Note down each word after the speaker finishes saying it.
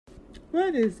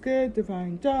What is good,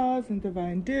 divine dolls and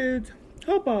divine dudes?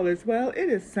 Hope all is well. It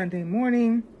is Sunday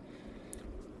morning.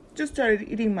 Just started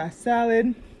eating my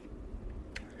salad.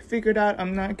 Figured out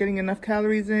I'm not getting enough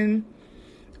calories in.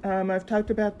 I've talked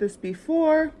about this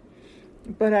before,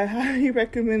 but I highly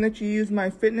recommend that you use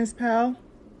MyFitnessPal.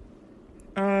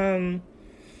 I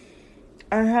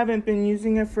haven't been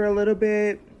using it for a little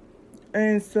bit,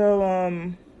 and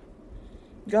so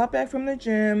got back from the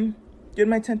gym, did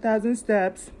my 10,000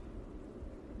 steps,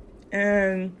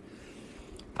 and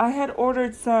I had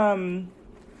ordered some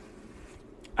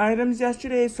items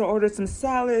yesterday. So I ordered some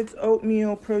salads,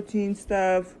 oatmeal, protein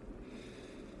stuff.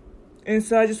 And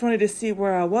so I just wanted to see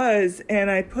where I was.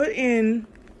 And I put in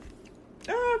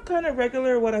kind of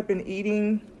regular what I've been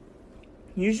eating.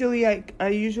 Usually I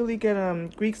usually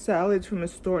get Greek salads from a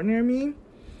store near me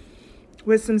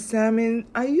with some salmon.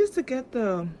 I used to get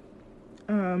the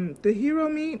hero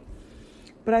meat,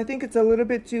 but I think it's a little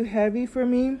bit too heavy for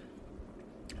me.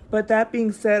 But that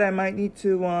being said, I might need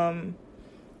to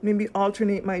maybe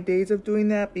alternate my days of doing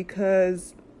that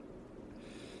because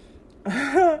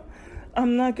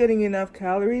I'm not getting enough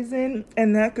calories in.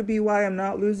 And that could be why I'm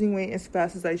not losing weight as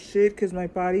fast as I should, because my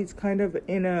body's kind of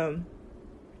in a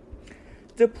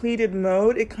depleted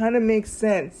mode. It kind of makes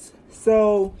sense.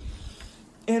 So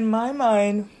in my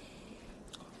mind,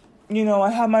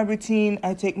 I have my routine.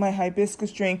 I take my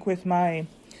hibiscus drink with my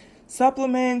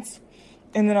supplements,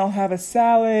 and then I'll have a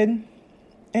salad,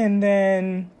 and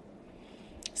then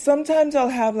sometimes I'll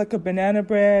have like a banana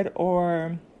bread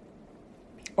or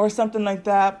something like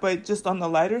that, but just on the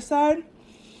lighter side.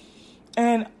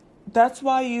 And that's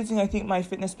why I think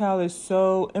MyFitnessPal is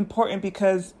so important,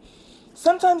 because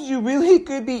sometimes you really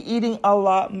could be eating a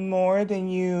lot more than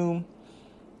you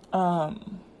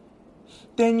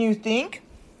think.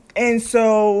 And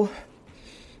so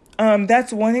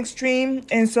that's one extreme.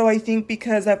 And so I think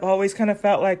because I've always kind of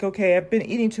felt like, okay, I've been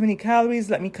eating too many calories,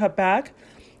 let me cut back,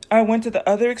 I went to the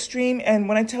other extreme. And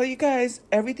when I tell you guys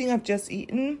everything I've just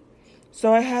eaten,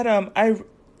 so I had I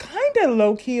kind of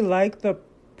low-key like the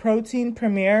Protein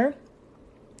Premier.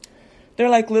 They're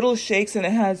like little shakes, and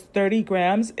it has 30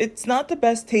 grams. It's not the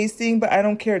best tasting, but I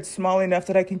don't care. It's small enough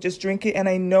that I can just drink it, and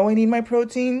I know I need my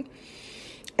protein.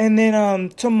 And then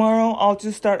tomorrow I'll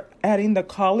just start adding the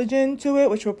collagen to it,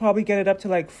 which will probably get it up to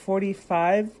like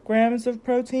 45 grams of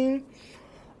protein.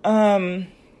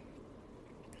 But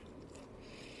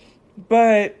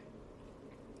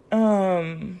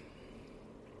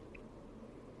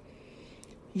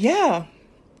yeah,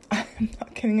 I'm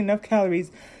not getting enough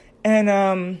calories.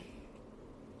 And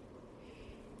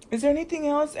is there anything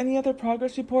else? Any other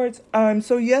progress reports?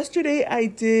 So yesterday I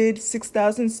did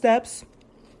 6,000 steps.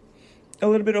 A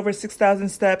little bit over 6,000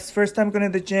 steps. First time going to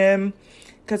the gym,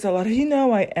 because a lot of you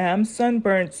know I am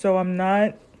sunburnt, so I'm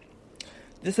not,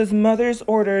 this is mother's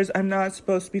orders, I'm not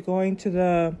supposed to be going to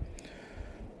the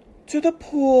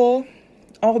pool.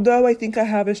 Although I think I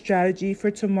have a strategy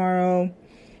for tomorrow.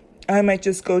 I might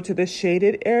just go to the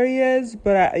shaded areas,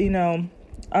 but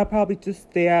I'll probably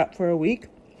just stay out for a week.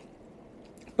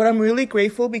 But I'm really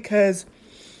grateful because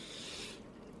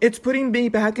it's putting me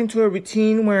back into a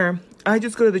routine where I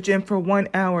just go to the gym for 1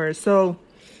 hour. So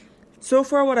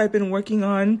far what I've been working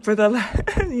on for the,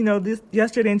 this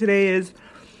yesterday and today is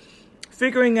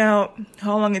figuring out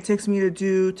how long it takes me to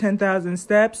do 10,000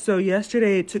 steps. So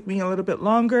yesterday it took me a little bit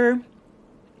longer,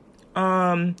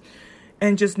 and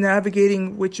just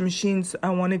navigating which machines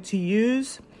I wanted to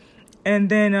use.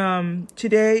 And then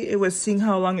today it was seeing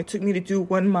how long it took me to do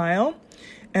 1 mile,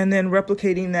 and then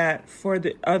replicating that for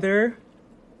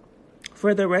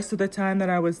the rest of the time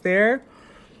that I was there.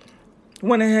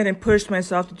 Went ahead and pushed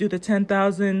myself to do the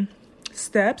 10,000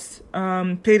 steps.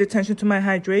 Paid attention to my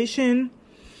hydration.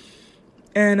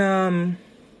 And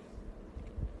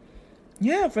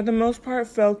for the most part,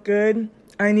 felt good.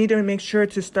 I need to make sure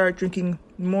to start drinking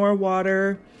more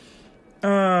water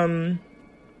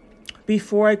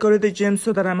before I go to the gym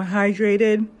so that I'm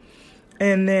hydrated.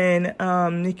 And then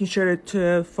making sure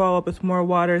to follow up with more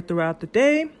water throughout the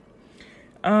day.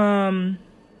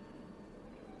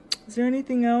 Is there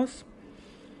anything else?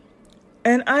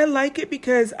 And I like it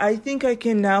because I think I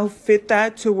can now fit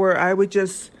that to where I would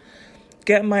just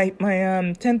get my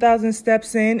 10,000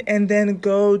 steps in and then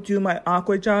go do my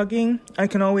aqua jogging. I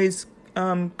can always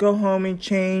go home and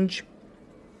change,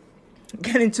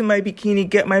 get into my bikini,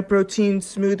 get my protein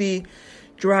smoothie,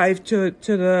 drive to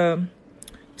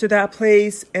that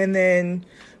place, and then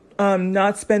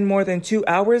not spend more than 2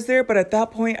 hours there. But at that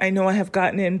point, I know I have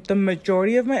gotten in the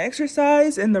majority of my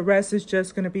exercise, and the rest is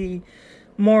just going to be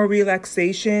more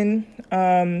relaxation.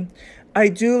 I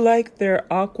do like their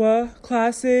aqua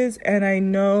classes, and I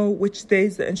know which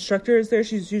days the instructor is there.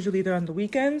 She's usually there on the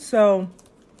weekend, so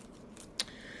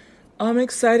I'm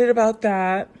excited about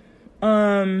that.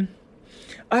 Um,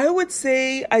 I would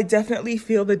say I definitely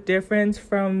feel the difference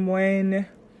from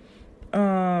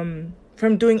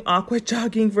from doing aqua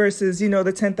jogging versus,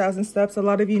 the 10,000 steps. A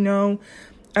lot of you know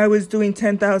I was doing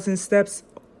 10,000 steps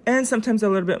and sometimes a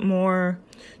little bit more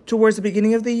towards the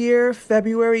beginning of the year.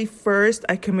 February 1st,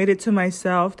 I committed to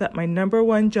myself that my number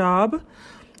one job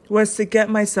was to get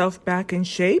myself back in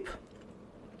shape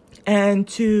and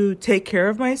to take care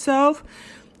of myself.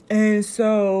 And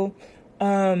so,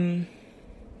 I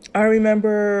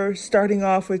remember starting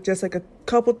off with just like a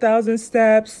couple thousand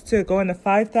steps to going to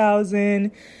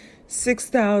 5,000,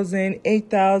 6,000,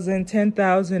 8,000,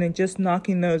 10,000, and just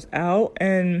knocking those out.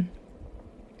 And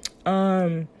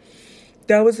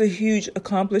that was a huge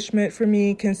accomplishment for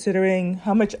me considering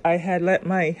how much I had let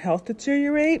my health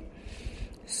deteriorate.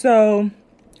 So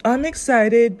I'm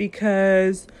excited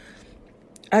because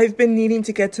I've been needing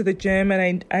to get to the gym,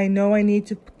 and I know I need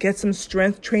to get some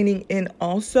strength training in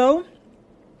also.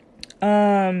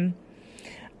 I'm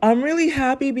really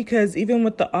happy because even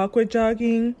with the aqua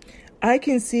jogging, I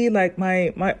can see like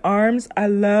my arms. I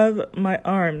love my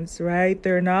arms, right?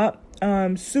 They're not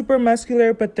super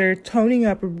muscular, but they're toning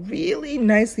up really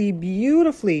nicely,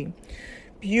 beautifully.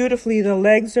 The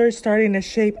legs are starting to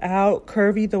shape out,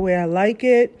 curvy the way I like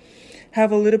it.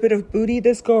 Have a little bit of booty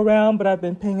this go around, but I've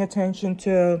been paying attention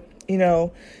to,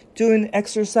 doing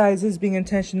exercises, being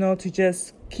intentional to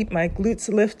just keep my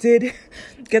glutes lifted,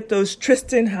 get those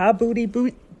Tristan high booty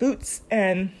boots,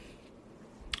 and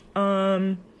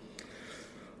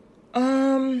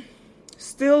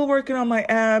still working on my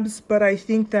abs, but I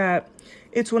think that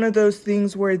it's one of those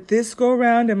things where this go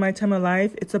around in my time of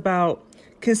life, it's about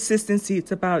consistency,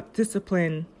 it's about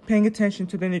discipline, paying attention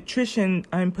to the nutrition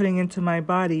I'm putting into my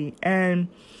body, and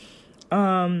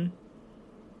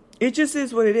it just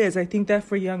is what it is. I think that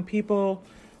for young people,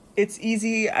 it's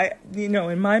easy.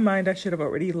 In my mind, I should have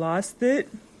already lost it,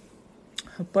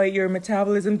 but your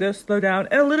metabolism does slow down,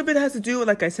 and a little bit has to do with,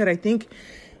 like I said, I think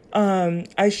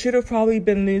I should have probably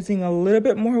been losing a little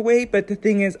bit more weight, but the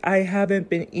thing is, I haven't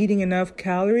been eating enough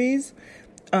calories.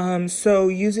 So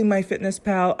using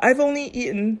MyFitnessPal, I've only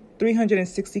eaten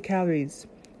 360 calories.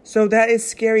 So that is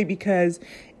scary because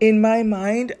in my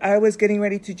mind, I was getting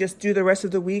ready to just do the rest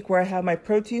of the week where I have my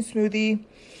protein smoothie.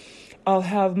 I'll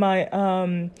have my,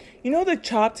 the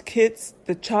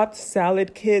chopped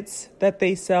salad kits that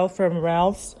they sell from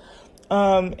Ralph's.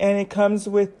 And it comes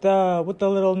with the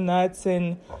little nuts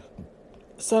and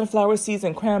sunflower seeds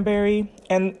and cranberry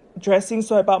and dressing.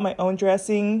 So I bought my own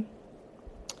dressing,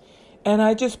 and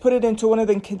I just put it into one of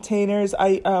the containers.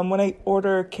 When I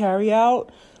order carry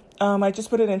out, I just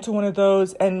put it into one of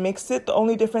those and mix it. The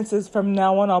only difference is from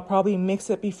now on, I'll probably mix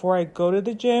it before I go to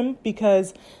the gym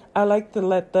because I like to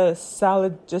let the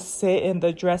salad just sit in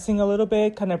the dressing a little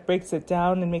bit, kind of breaks it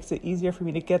down and makes it easier for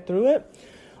me to get through it.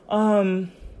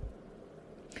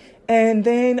 And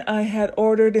then I had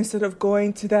ordered, instead of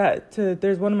going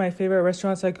there's one of my favorite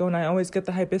restaurants I go and I always get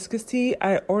the hibiscus tea.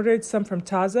 I ordered some from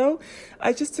Tazo.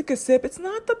 I just took a sip. It's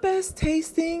not the best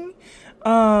tasting.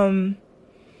 But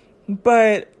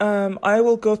I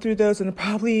will go through those and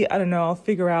probably, I don't know, I'll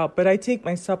figure out. But I take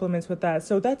my supplements with that.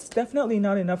 So that's definitely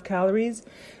not enough calories.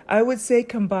 I would say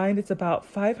combined, it's about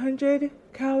 500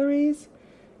 calories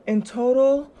in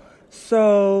total.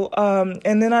 So,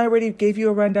 and then I already gave you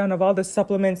a rundown of all the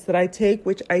supplements that I take,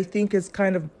 which I think is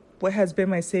kind of what has been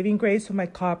my saving grace for my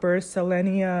copper,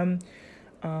 selenium,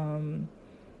 all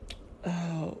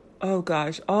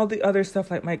the other stuff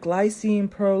like my glycine,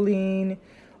 proline,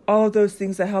 all of those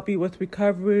things that help you with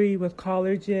recovery, with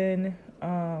collagen.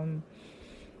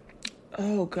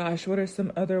 What are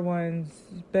some other ones?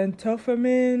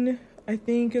 Bentophamine, I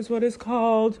think is what it's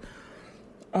called.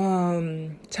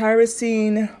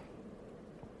 Tyrosine.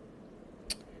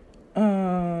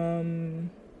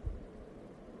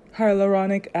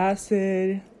 Hyaluronic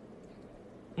acid.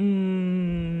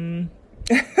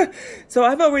 So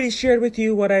I've already shared with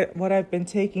you what I've been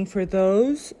taking for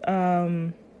those.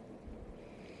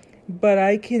 But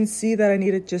I can see that I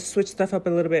need to just switch stuff up a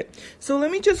little bit. So let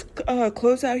me just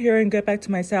close out here and get back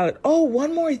to my salad. Oh,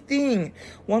 one more thing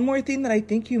that I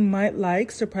think you might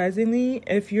like, surprisingly,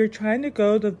 if you're trying to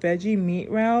go the veggie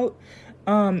meat route.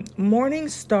 Morning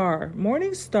Star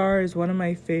is one of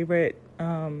my favorite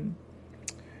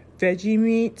veggie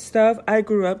meat stuff. I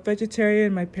grew up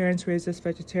vegetarian. My parents raised us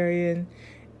vegetarian.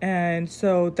 And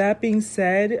so that being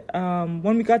said,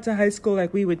 when we got to high school,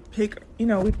 we would pick,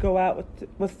 we'd go out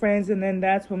with friends, and then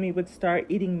that's when we would start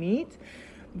eating meat.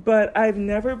 but I've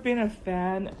never been a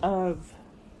fan of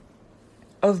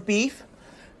beef.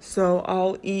 So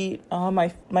I'll eat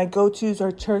my go-tos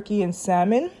are turkey and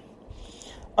salmon.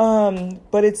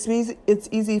 But it's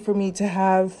easy for me to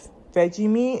have veggie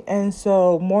meat. And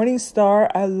so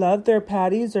Morningstar, I love their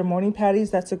patties, their morning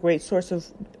patties. That's a great source of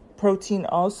protein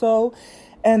also.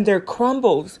 And their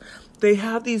crumbles. They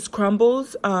have these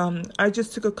crumbles. I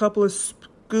just took a couple of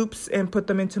scoops and put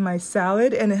them into my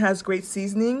salad, and it has great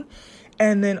seasoning.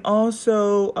 And then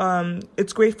also,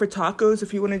 it's great for tacos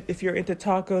if you're into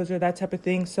tacos or that type of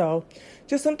thing. So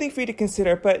just something for you to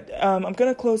consider. But I'm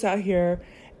going to close out here.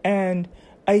 And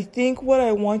I think what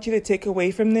I want you to take away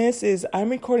from this is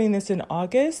I'm recording this in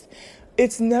August.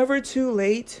 It's never too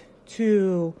late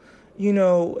to,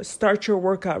 start your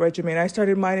workout regimen. I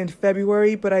started mine in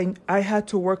February, but I had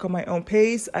to work on my own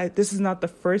pace. This is not the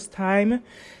first time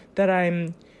that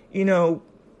I'm,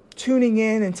 tuning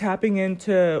in and tapping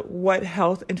into what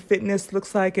health and fitness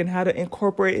looks like and how to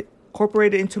incorporate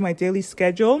it into my daily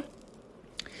schedule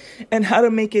and how to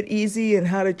make it easy and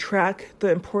how to track the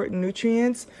important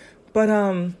nutrients. But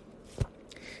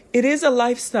it is a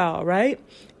lifestyle, right?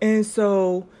 And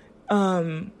so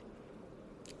I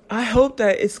hope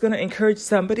that it's going to encourage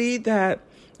somebody that,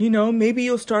 maybe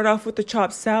you'll start off with the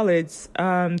chopped salads.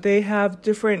 They have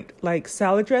different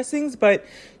salad dressings, but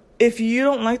if you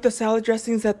don't like the salad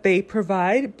dressings that they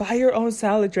provide, buy your own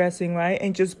salad dressing, right?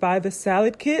 And just buy the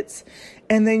salad kits.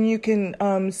 And then you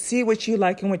can see what you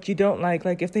like and what you don't like.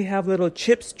 Like if they have little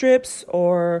chip strips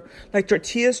or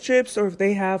tortilla strips, or if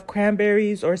they have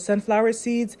cranberries or sunflower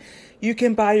seeds, you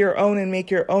can buy your own and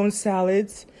make your own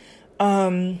salads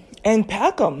and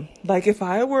pack them. Like if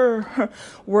I were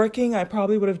working, I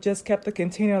probably would have just kept the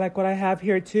container like what I have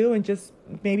here too and just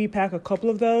maybe pack a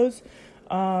couple of those.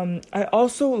 I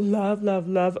also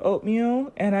love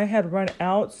oatmeal, and I had run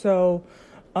out. So,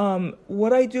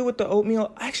 what I do with the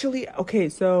oatmeal,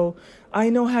 so I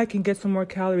know how I can get some more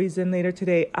calories in later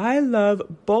today. I love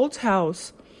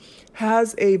Bolthouse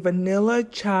has a vanilla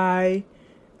chai,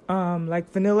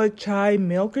 vanilla chai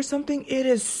milk or something. It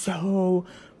is so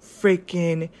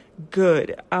freaking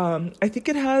good. I think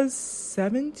it has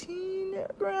 17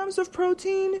 grams of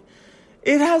protein.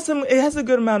 It has a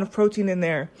good amount of protein in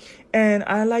there. And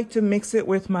I like to mix it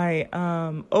with my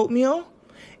oatmeal.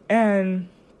 And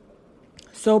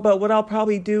so, but what I'll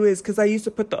probably do is, because I used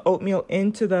to put the oatmeal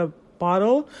into the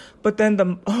bottle, but then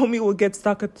the oatmeal will get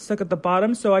stuck at the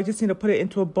bottom. So I just need to put it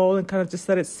into a bowl and kind of just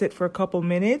let it sit for a couple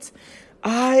minutes.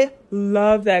 I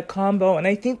love that combo. And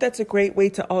I think that's a great way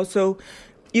to also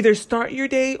either start your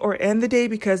day or end the day,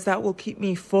 because that will keep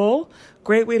me full.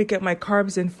 Great way to get my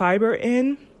carbs and fiber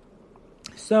in.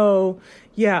 So,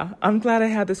 yeah, I'm glad I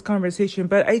had this conversation.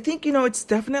 But I think, it's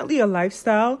definitely a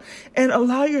lifestyle, and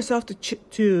allow yourself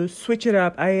to switch it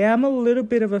up. I am a little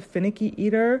bit of a finicky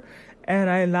eater, and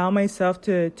I allow myself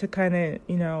to kind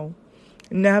of,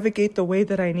 navigate the way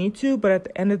that I need to. But at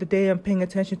the end of the day, I'm paying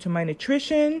attention to my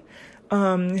nutrition.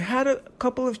 Had a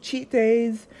couple of cheat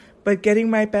days, but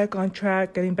getting right back on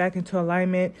track, getting back into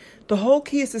alignment. The whole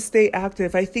key is to stay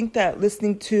active. I think that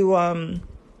listening to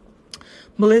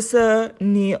Melissa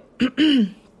Neal,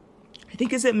 I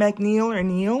think is it McNeil or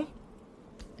Neil?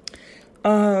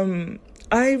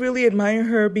 I really admire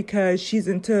her because she's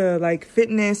into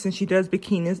fitness, and she does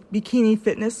bikini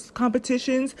fitness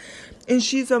competitions, and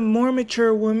she's a more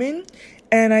mature woman,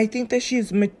 and I think that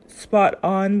she's spot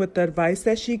on with the advice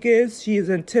that she gives. She is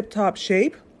in tip-top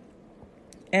shape,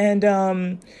 and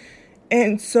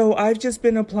so I've just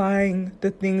been applying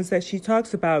the things that she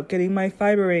talks about, getting my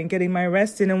fiber in, getting my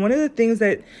rest in. And one of the things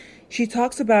that she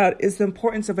talks about is the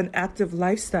importance of an active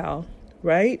lifestyle,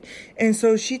 right? And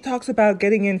so she talks about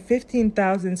getting in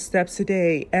 15,000 steps a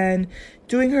day and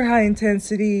doing her high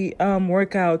intensity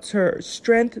workouts, her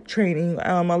strength training.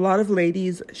 A lot of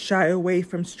ladies shy away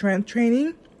from strength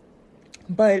training,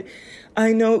 but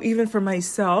I know even for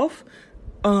myself,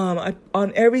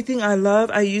 on everything I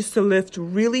love, I used to lift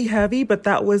really heavy, but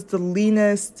that was the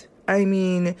leanest. I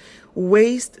mean,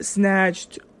 waist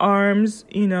snatched, arms,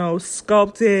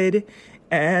 sculpted.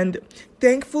 And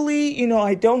thankfully,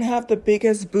 I don't have the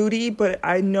biggest booty, but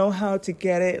I know how to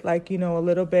get it a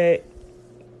little bit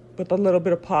with a little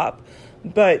bit of pop.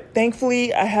 But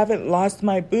thankfully, I haven't lost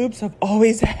my boobs. I've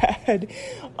always had,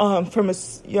 from a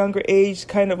younger age,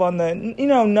 kind of on the,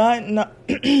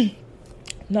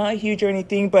 not huge or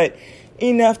anything, but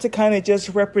enough to kind of just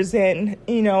represent,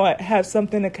 have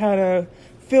something to kind of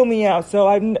fill me out. So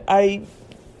I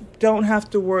don't have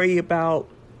to worry about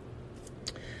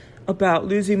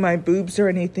losing my boobs or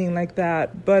anything like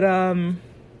that. But,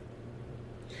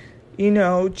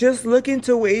 just look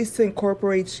into ways to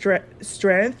incorporate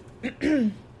strength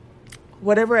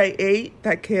whatever I ate,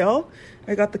 that kale,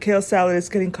 I got the kale salad. It's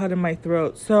getting caught in my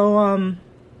throat. So,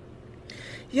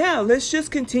 yeah, let's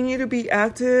just continue to be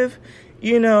active.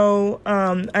 I know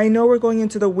we're going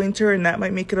into the winter and that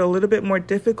might make it a little bit more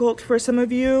difficult for some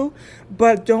of you,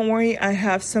 but don't worry, I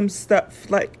have some stuff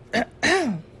like,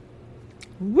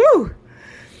 woo,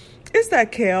 it's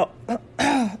that kale.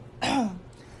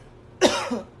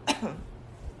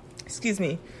 Excuse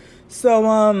me.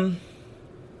 So,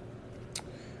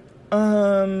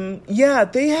 yeah,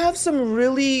 they have some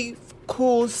really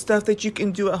cool stuff that you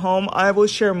can do at home. I will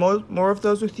share more of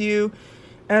those with you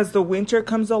as the winter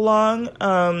comes along.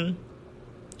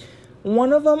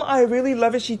 One of them, I really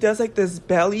love it. She does like this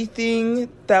belly thing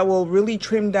that will really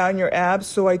trim down your abs.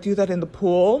 So I do that in the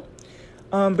pool.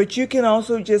 But you can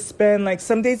also just spend like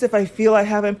some days if I feel I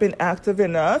haven't been active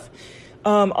enough,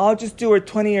 I'll just do her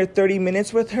 20 or 30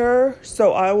 minutes with her.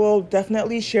 So I will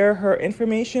definitely share her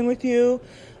information with you.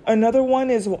 Another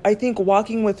one is, I think,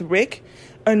 Walking with Rick.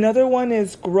 Another one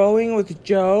is Growing with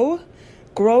Joe.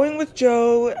 Growing with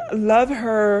Joe, love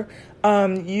her.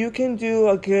 You can do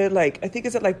a good, I think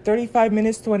it's at 35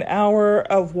 minutes to an hour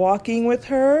of walking with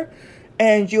her,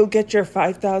 and you'll get your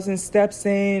 5,000 steps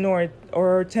in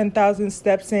or 10,000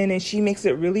 steps in, and she makes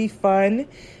it really fun.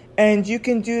 And you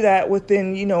can do that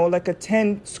within, a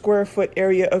 10 square foot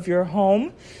area of your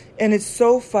home. And it's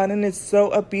so fun and it's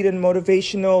so upbeat and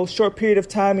motivational, short period of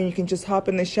time, and you can just hop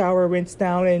in the shower, rinse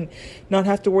down, and not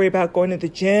have to worry about going to the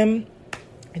gym.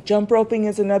 Jump roping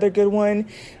is another good one.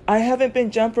 I haven't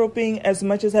been jump roping as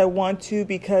much as I want to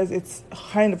because it's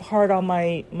kind of hard on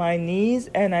my knees,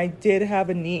 and I did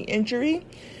have a knee injury.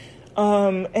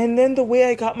 And then the way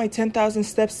I got my 10,000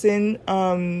 steps in,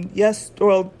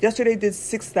 yesterday did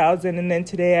 6,000, and then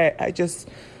today I just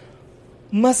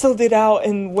muscled it out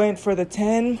and went for the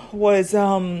 10 was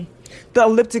the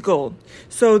elliptical.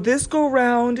 So this go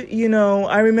round,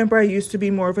 I remember I used to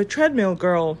be more of a treadmill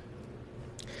girl,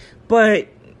 but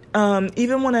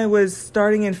even when I was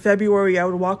starting in February, I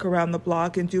would walk around the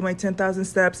block and do my 10,000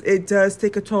 steps. It does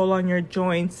take a toll on your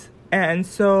joints. And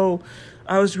so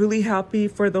I was really happy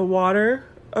for the water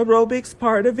aerobics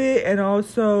part of it. And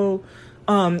also,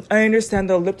 I understand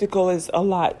the elliptical is a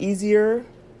lot easier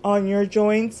on your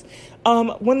joints.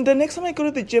 When the next time I go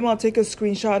to the gym, I'll take a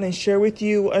screenshot and share with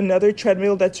you another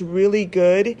treadmill that's really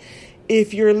good.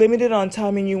 If you're limited on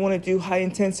time and you want to do high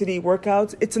intensity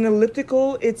workouts, it's an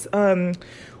elliptical. It's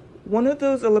one of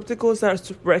those ellipticals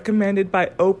that's recommended by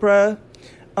Oprah.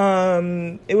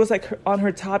 It was on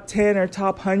her top 10 or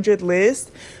top 100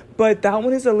 list. But that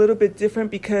one is a little bit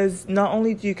different because not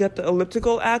only do you get the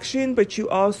elliptical action, but you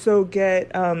also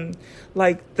get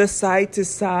the side to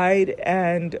side,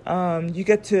 and you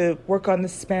get to work on the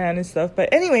span and stuff.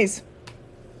 But anyways,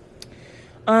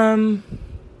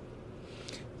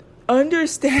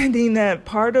 understanding that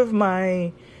part of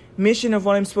my mission of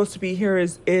what I'm supposed to be here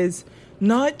is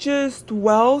not just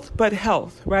wealth, but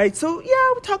health, right? So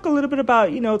yeah, we'll talk a little bit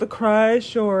about, the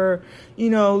crush or,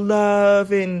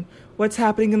 love and what's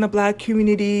happening in the Black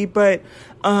community, but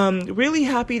really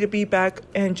happy to be back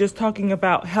and just talking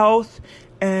about health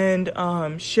and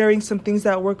sharing some things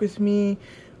that work with me,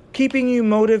 keeping you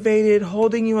motivated,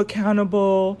 holding you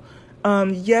accountable.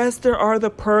 Yes, there are the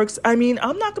perks. I mean,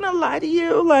 I'm not going to lie to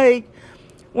you.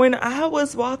 When I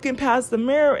was walking past the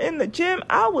mirror in the gym,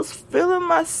 I was feeling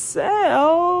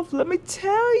myself. Let me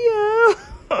tell you.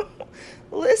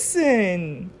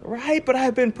 Listen, right? But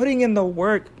I've been putting in the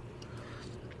work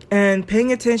and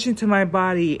paying attention to my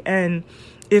body. And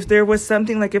if there was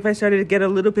something, if I started to get a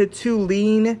little bit too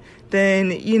lean, then,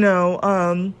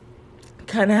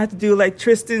 kind of have to do like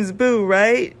Tristan's boo,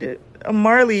 right?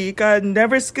 Marley, you got to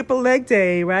never skip a leg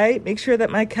day, right? Make sure that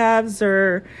my calves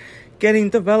are getting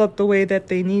developed the way that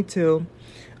they need to.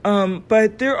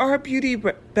 But there are beauty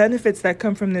benefits that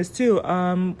come from this too.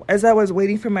 As I was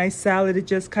waiting for my salad, it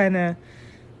just kind of,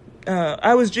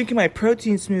 I was drinking my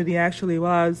protein smoothie actually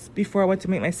before I went to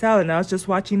make my salad. And I was just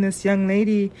watching this young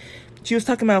lady. She was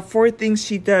talking about 4 things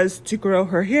she does to grow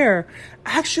her hair.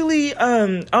 Actually,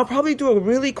 I'll probably do a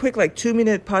really quick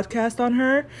 2-minute podcast on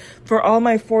her. For all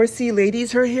my 4C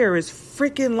ladies, her hair is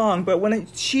freaking long.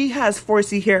 But she has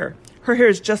 4C hair. Her hair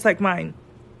is just like mine.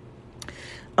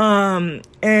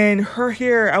 And her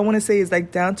hair, I want to say, is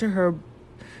down to her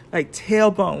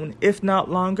tailbone, if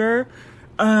not longer.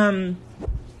 And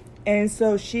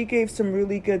so she gave some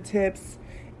really good tips.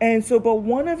 And so, but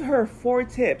one of her 4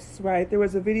 tips, right? There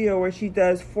was a video where she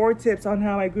does 4 tips on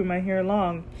how I grew my hair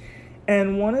long.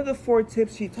 And one of the 4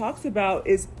 tips she talks about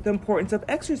is the importance of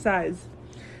exercise.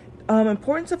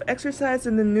 Importance of exercise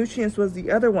and the nutrients was the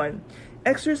other one.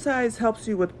 Exercise helps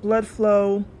you with blood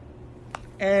flow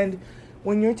And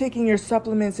when you're taking your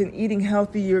supplements and eating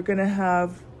healthy, you're going to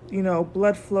have,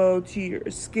 blood flow to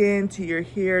your skin, to your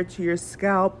hair, to your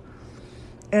scalp.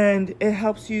 And it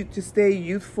helps you to stay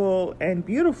youthful and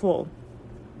beautiful.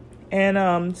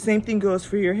 And same thing goes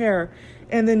for your hair.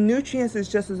 And the nutrients is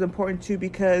just as important too,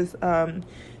 because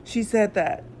she said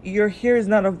that your hair is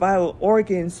not a vital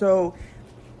organ. So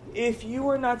if you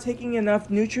are not taking enough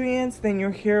nutrients, then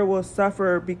your hair will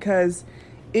suffer, because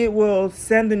it will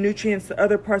send the nutrients to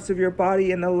other parts of your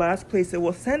body, and the last place it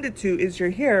will send it to is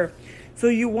your hair. So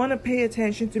you want to pay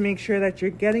attention to make sure that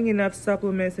you're getting enough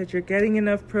supplements, that you're getting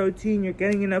enough protein, you're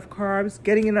getting enough carbs,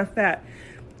 getting enough fat.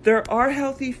 There are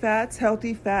healthy fats.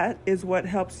 Healthy fat is what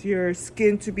helps your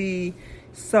skin to be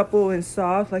supple and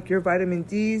soft, like your vitamin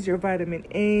D's, your vitamin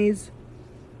A's,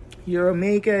 your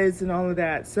omegas, and all of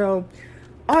that. So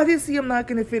obviously I'm not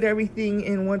going to fit everything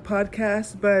in one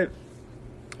podcast, but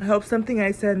I hope something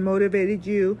I said motivated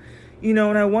you. And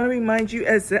I want to remind you,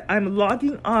 as I'm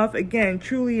logging off again,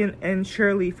 truly and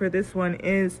surely for this one,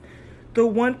 is the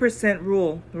 1%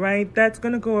 rule, right? That's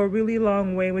going to go a really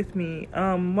long way with me.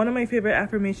 One of my favorite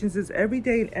affirmations is every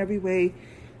day in every way,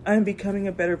 I'm becoming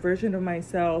a better version of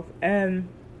myself. And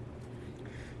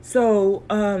so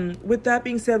with that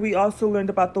being said, we also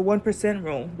learned about the 1%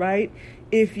 rule, right?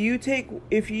 If you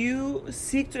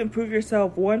seek to improve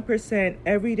yourself 1%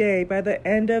 every day, by the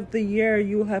end of the year,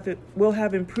 you will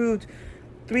have improved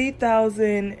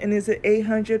 3,000, and is it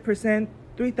 800%?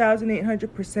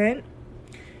 3,800%.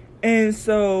 And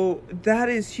so that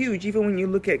is huge, even when you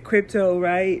look at crypto,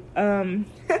 right?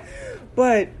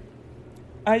 But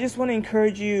I just want to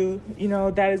encourage you,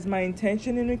 that is my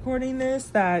intention in recording this,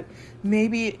 that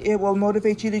maybe it will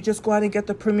motivate you to just go out and get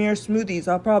the Premier smoothies.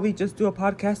 I'll probably just do a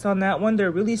podcast on that one.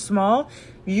 They're really small.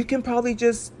 You can probably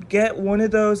just get one of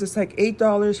those. It's like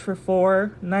 $8 for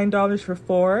 4, $9 for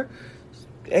 4,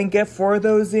 and get 4 of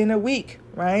those in a week,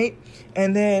 right?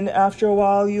 And then after a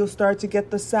while, you'll start to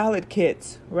get the salad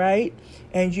kits, right?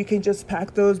 And you can just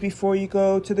pack those before you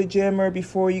go to the gym or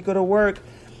before you go to work.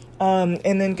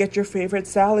 And then get your favorite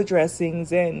salad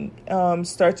dressings, and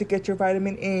start to get your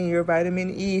vitamin A, your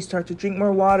vitamin E, start to drink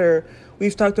more water.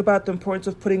 We've talked about the importance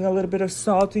of putting a little bit of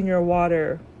salt in your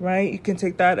water, right? You can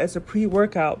take that as a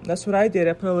pre-workout. That's what I did.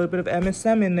 I put a little bit of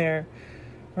MSM in there,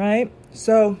 right?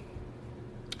 So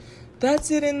that's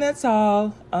it, and that's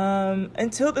all.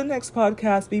 Until the next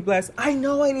podcast, be blessed. I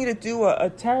know I need to do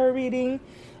a tarot reading.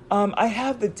 I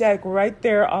have the deck right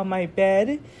there on my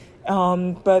bed.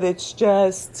 But it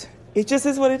just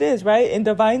is what it is, right? In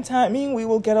divine timing, we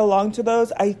will get along to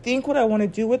those. I think what I want to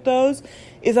do with those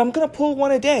is I'm going to pull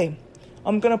one a day.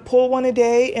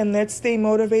 And let's stay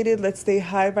motivated. Let's stay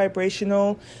high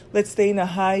vibrational. Let's stay in a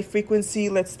high frequency.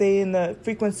 Let's stay in the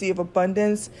frequency of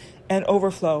abundance and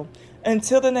overflow.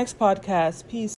 Until the next podcast, peace.